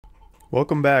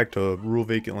Welcome back to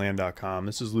RuralVacantLand.com.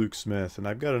 This is Luke Smith, and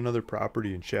I've got another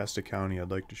property in Shasta County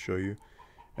I'd like to show you.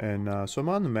 And so I'm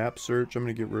on the map search. I'm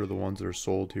going to get rid of the ones that are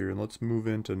sold here, and let's move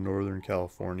into Northern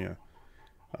California.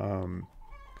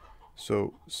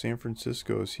 So San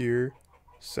Francisco is here,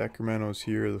 Sacramento's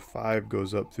here. The 5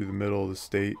 goes up through the middle of the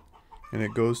state, and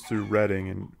it goes through Redding,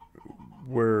 and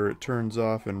where it turns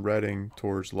off in Redding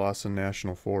towards Lassen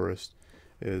National Forest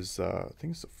is, I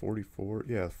think it's the 44.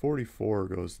 Yeah, 44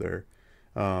 goes there.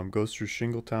 Goes through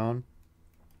Shingletown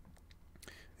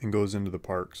and goes into the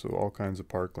park, so all kinds of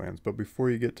parklands. But before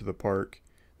you get to the park,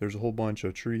 there's a whole bunch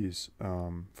of trees,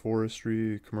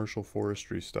 forestry, commercial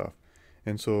forestry stuff.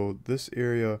 And so this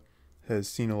area has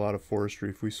seen a lot of forestry.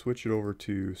 If we switch it over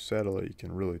to satellite, you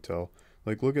can really tell.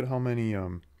 Like, look at how many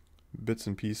bits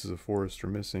and pieces of forest are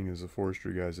missing as the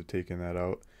forestry guys have taken that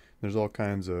out. There's all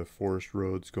kinds of forest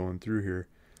roads going through here.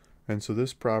 And so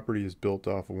this property is built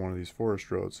off of one of these forest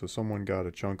roads. So someone got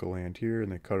a chunk of land here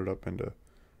and they cut it up into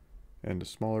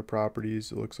smaller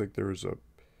properties. It looks like there's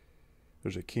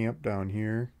a camp down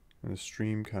here, and a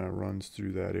stream kind of runs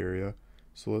through that area.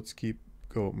 So let's keep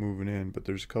moving in. But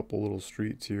there's a couple little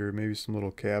streets here, maybe some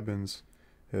little cabins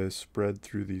has spread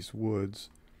through these woods.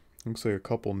 Looks like a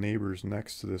couple neighbors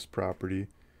next to this property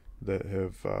that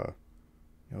have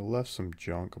left some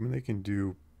junk. I mean, they can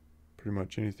do pretty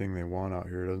much anything they want out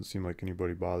here. It doesn't seem like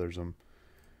anybody bothers them,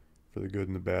 for the good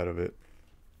and the bad of it.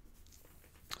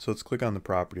 So let's click on the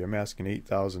property. I'm asking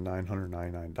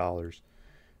 $8,999,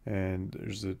 and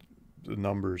there's the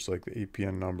numbers, like the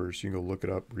APN numbers. You can go look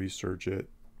it up, research it,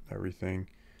 everything.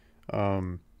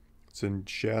 It's in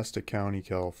Shasta County,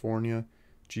 California.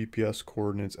 GPS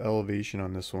coordinates, elevation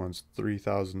on this one's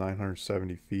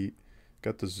 3,970 feet.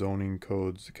 Got the zoning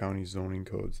codes, the county zoning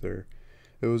codes there.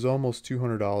 It was almost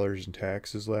 $200 in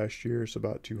taxes last year. It's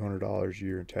about $200 a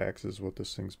year in taxes what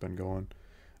this thing's been going.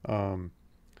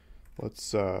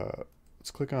 Let's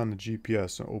click on the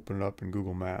GPS and open it up in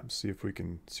Google Maps, see if we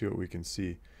can see what we can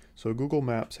see. So Google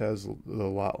Maps has the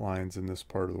lot lines in this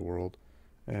part of the world,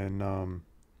 and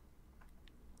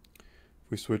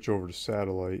if we switch over to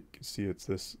satellite, you can see it's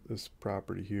this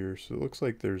property here. So it looks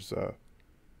like there's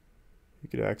you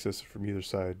could access it from either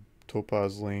side.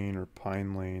 Topaz Lane or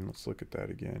Pine Lane. Let's look at that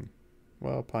again.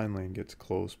 Well, Pine Lane gets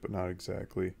close, but not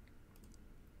exactly.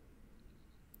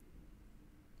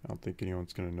 I don't think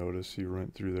anyone's going to notice you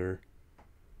went through there.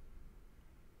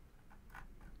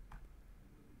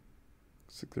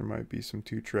 Looks like there might be some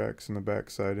 2 tracks in the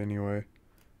backside anyway.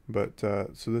 But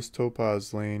so this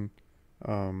Topaz Lane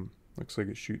looks like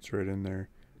it shoots right in there.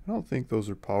 I don't think those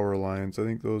are power lines. I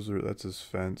think that's his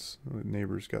fence. The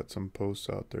neighbor's got some posts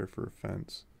out there for a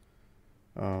fence.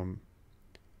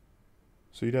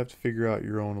 So you'd have to figure out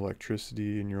your own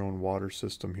electricity and your own water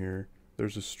system here.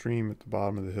 There's a stream at the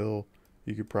bottom of the hill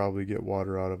you could probably get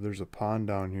water out of. There's a pond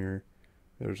down here.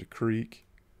 There's a creek.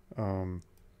 So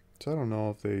I don't know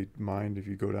if they mind if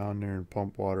you go down there and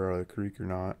pump water out of the creek or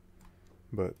not,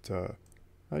 but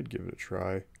I'd give it a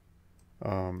try.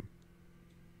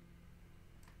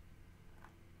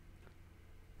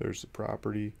 There's the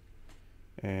property,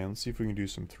 and let's see if we can do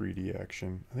some 3D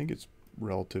action. I think it's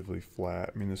relatively flat.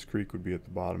 I mean, this creek would be at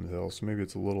the bottom of the hill, so maybe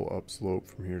it's a little upslope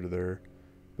from here to there,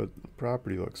 but the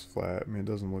property looks flat. I mean, it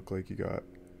doesn't look like you got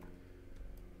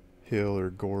hill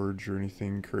or gorge or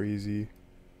anything crazy,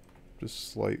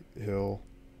 just slight hill.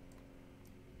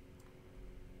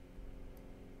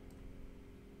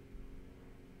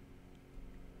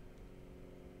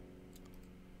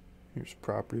 Here's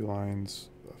property lines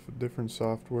of a different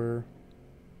software.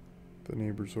 The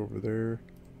neighbors over there.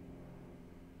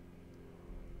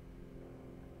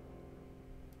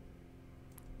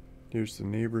 Here's the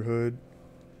neighborhood.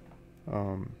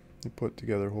 They put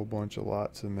together a whole bunch of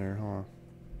lots in there, huh?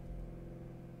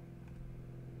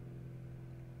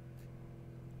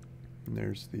 And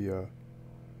there's the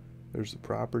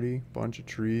property, bunch of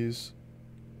trees.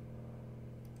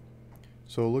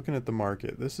 So looking at the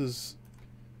market, this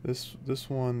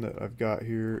one that I've got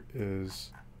here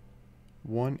is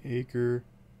 1 acre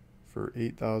for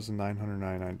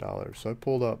 $8,999. So I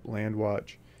pulled up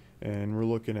LandWatch, and we're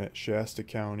looking at Shasta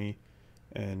County,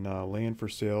 and land for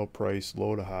sale price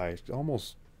low to high,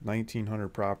 almost 1,900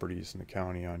 properties in the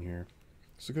county on here.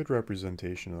 It's a good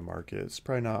representation of the market. It's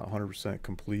probably not 100%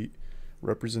 complete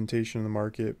representation of the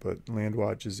market, but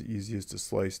LandWatch is the easiest to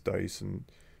slice, dice, and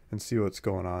see what's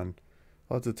going on.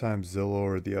 Lots of times Zillow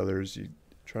or the others, you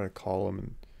try to call them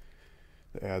and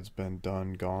the ad's been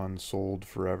done, gone, sold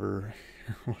forever,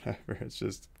 whatever. It's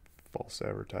just false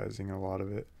advertising, a lot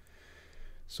of it.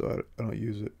 So I don't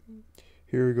use it.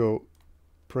 Here we go.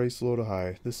 Price low to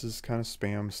high. This is kind of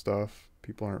spam stuff.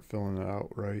 People aren't filling it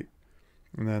out right.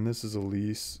 And then this is a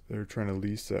lease. They're trying to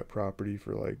lease that property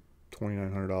for like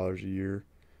 $2,900 a year.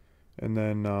 And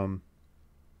then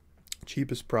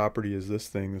cheapest property is this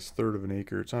thing, this third of an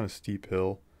acre. It's on a steep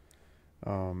hill.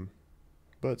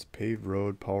 But it's paved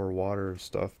road, power, water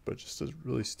stuff, but just a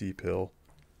really steep hill.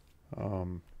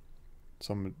 So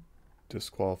I'm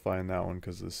disqualifying that one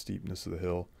because of the steepness of the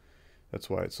hill. That's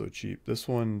why it's so cheap. This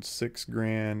one,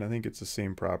 $6,000. I think it's the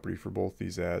same property for both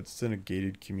these ads. It's in a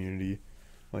gated community.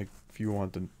 Like, if you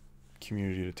want the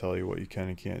community to tell you what you can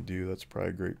and can't do, that's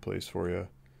probably a great place for you.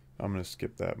 I'm gonna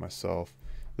skip that myself.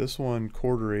 This one,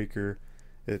 quarter acre.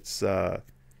 It's a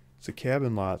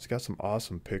cabin lot. It's got some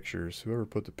awesome pictures. Whoever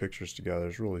put the pictures together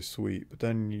is really sweet. But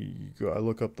then you go, I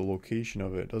look up the location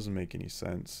of it. It doesn't make any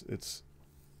sense. It's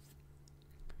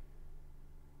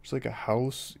like a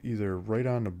house either right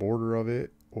on the border of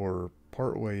it or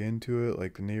part way into it.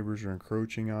 Like the neighbors are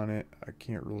encroaching on it. I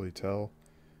can't really tell.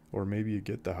 Or maybe you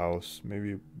get the house.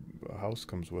 Maybe a house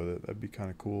comes with it. That'd be kind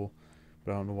of cool.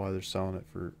 But I don't know why they're selling it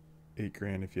for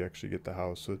 $8,000 if you actually get the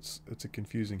house. So it's a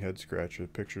confusing head scratcher. The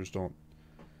pictures don't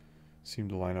seem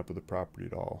to line up with the property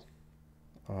at all.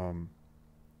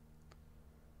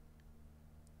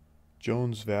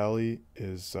 Jones Valley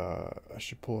is, I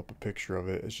should pull up a picture of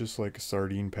it. It's just like a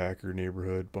sardine packer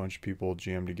neighborhood. Bunch of people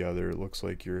jammed together. It looks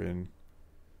like you're in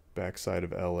backside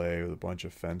of LA with a bunch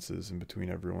of fences in between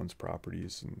everyone's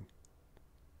properties, and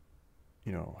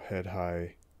head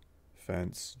high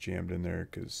fence jammed in there,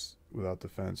 because without the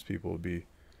fence people would be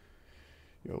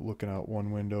looking out one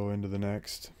window into the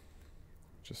next.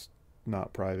 Just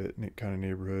not private kind of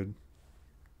neighborhood.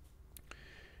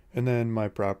 And then my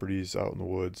property's out in the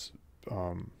woods.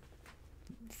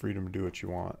 Freedom to do what you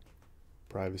want,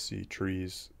 privacy,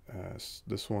 trees.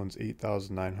 This one's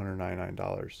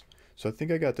 $8,999. So I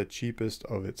think I got the cheapest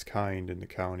of its kind in the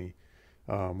county.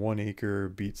 1 acre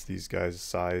beats these guys'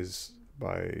 size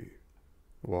by,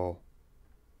 well,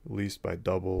 at least by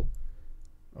double.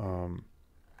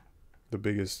 The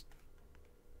biggest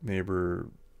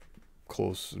neighbor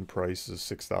close in price is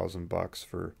 $6,000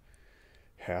 for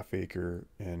half acre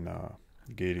in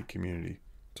gated community.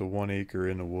 So 1 acre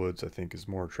in the woods I think is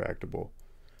more attractable.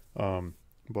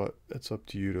 But it's up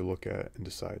to you to look at and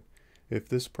decide if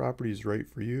this property is right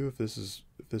for you. If this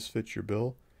fits your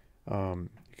bill, you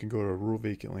can go to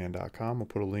RuralVacantLand.com. I'll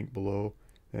put a link below,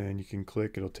 and you can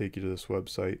click. It'll take you to this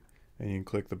website, and you can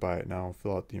click the buy it now,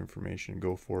 fill out the information,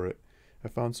 go for it. I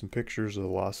found some pictures of the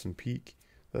Lassen Peak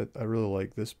that I really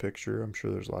like. This picture, I'm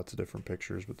sure there's lots of different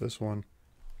pictures, but this one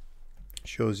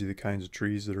shows you the kinds of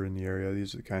trees that are in the area.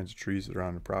 These are the kinds of trees that are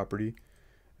on the property.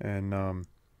 And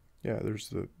yeah, there's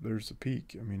the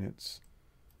peak. I mean, it's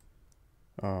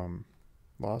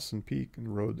Lassen Peak and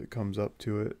the road that comes up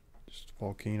to it. Just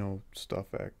volcano stuff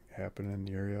happening in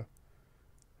the area.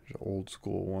 There's an old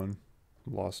school one.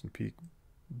 Lassen Peak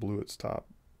blew its top.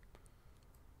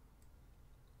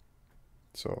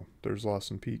 So there's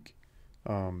Lassen Peak.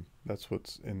 That's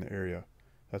what's in the area.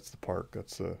 That's the park.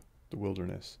 That's the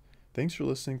wilderness. Thanks for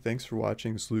listening. Thanks for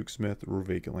watching. It's Luke Smith,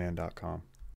 RuralVacantLand.com.